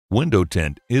Window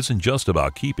tint isn't just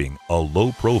about keeping a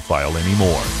low profile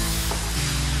anymore.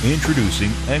 Introducing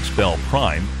Xpel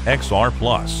Prime XR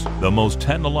Plus, the most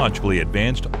technologically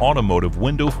advanced automotive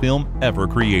window film ever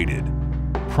created.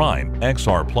 Prime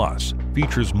XR Plus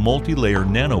features multi-layer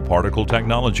nanoparticle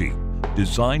technology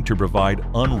designed to provide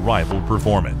unrivaled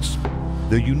performance.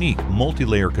 The unique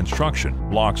multi-layer construction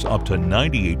blocks up to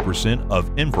 98%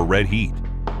 of infrared heat,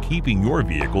 keeping your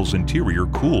vehicle's interior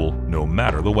cool no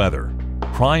matter the weather.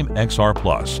 Prime XR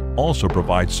Plus also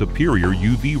provides superior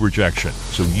UV rejection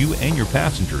so you and your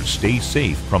passengers stay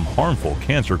safe from harmful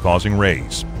cancer-causing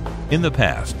rays. In the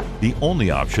past, the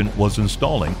only option was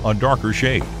installing a darker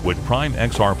shade. With Prime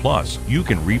XR Plus, you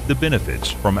can reap the benefits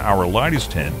from our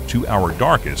lightest tint to our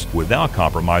darkest without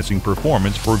compromising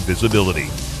performance or visibility.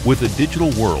 With a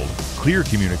digital world, clear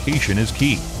communication is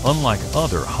key. Unlike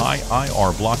other high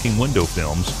IR blocking window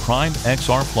films, Prime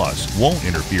XR Plus won't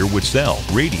interfere with cell,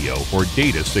 radio, or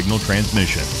data signal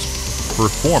transmissions.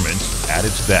 Performance at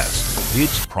its best.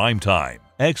 It's prime time.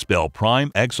 Xpel Prime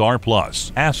XR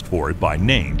Plus. Ask for it by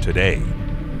name today.